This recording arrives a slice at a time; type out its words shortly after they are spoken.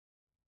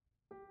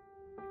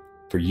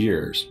For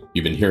years,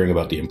 you've been hearing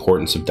about the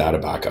importance of data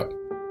backup.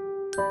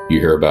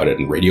 You hear about it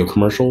in radio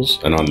commercials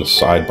and on the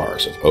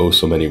sidebars of oh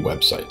so many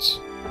websites.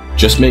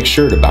 Just make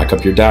sure to back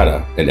up your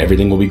data and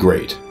everything will be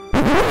great.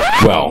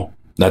 Well,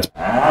 that's...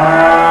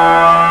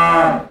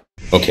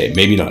 Okay,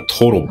 maybe not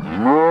total,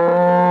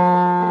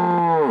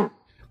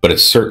 but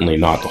it's certainly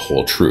not the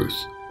whole truth.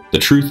 The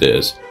truth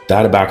is,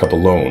 data backup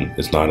alone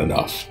is not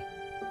enough.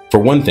 For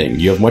one thing,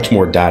 you have much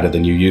more data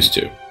than you used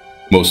to.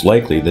 Most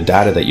likely, the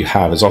data that you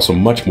have is also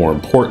much more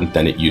important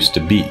than it used to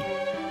be.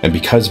 And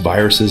because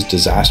viruses,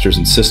 disasters,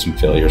 and system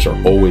failures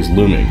are always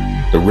looming,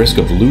 the risk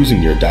of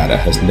losing your data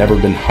has never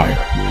been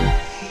higher.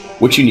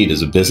 What you need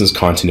is a business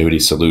continuity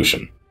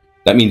solution.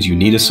 That means you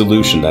need a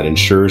solution that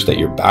ensures that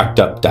your backed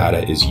up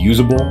data is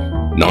usable,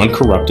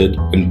 non-corrupted,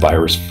 and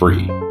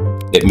virus-free.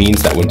 It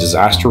means that when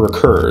disaster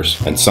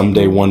occurs, and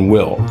someday one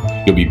will,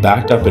 you'll be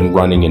backed up and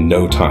running in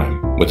no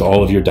time, with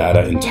all of your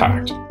data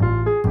intact.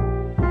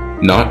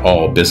 Not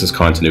all business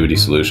continuity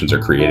solutions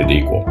are created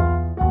equal.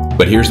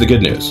 But here's the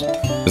good news.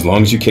 As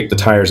long as you kick the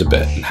tires a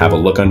bit and have a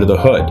look under the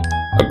hood,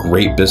 a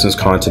great business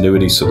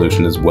continuity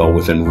solution is well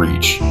within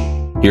reach.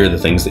 Here are the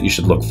things that you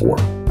should look for.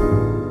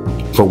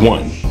 For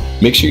one,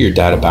 make sure your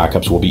data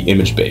backups will be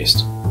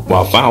image-based.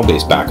 While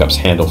file-based backups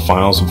handle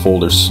files and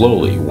folders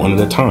slowly, one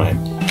at a time,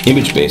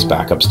 image-based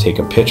backups take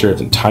a picture of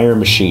entire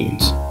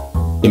machines.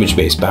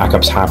 Image-based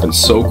backups happen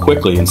so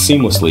quickly and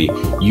seamlessly,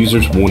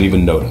 users won't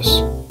even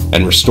notice.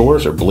 And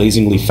restores are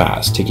blazingly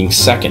fast, taking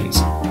seconds,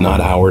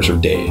 not hours or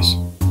days.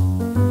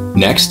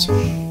 Next,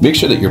 make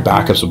sure that your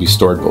backups will be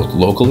stored both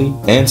locally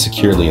and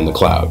securely in the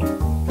cloud.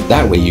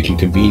 That way you can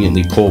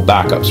conveniently pull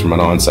backups from an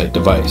on-site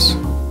device.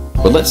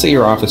 But let's say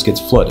your office gets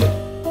flooded.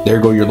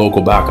 There go your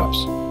local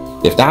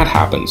backups. If that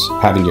happens,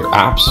 having your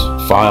apps,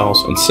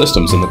 files, and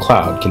systems in the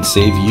cloud can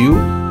save you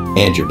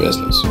and your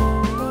business.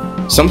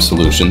 Some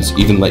solutions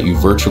even let you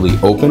virtually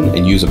open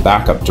and use a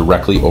backup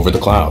directly over the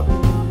cloud.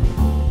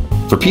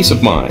 For peace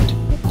of mind,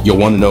 you'll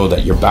want to know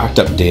that your backed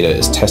up data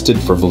is tested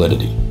for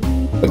validity.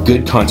 A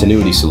good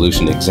continuity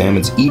solution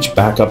examines each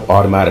backup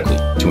automatically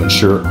to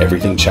ensure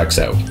everything checks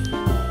out.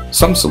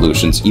 Some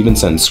solutions even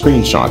send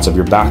screenshots of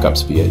your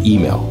backups via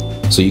email,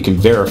 so you can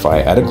verify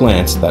at a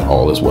glance that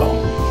all is well.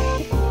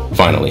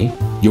 Finally,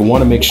 you'll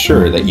want to make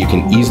sure that you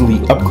can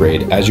easily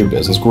upgrade as your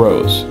business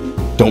grows.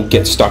 Don't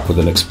get stuck with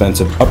an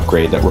expensive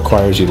upgrade that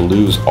requires you to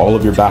lose all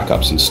of your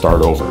backups and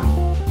start over.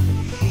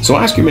 So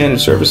ask your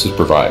managed services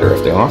provider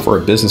if they offer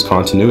a business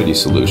continuity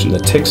solution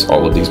that ticks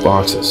all of these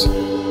boxes.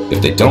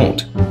 If they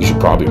don't, you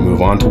should probably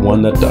move on to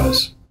one that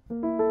does.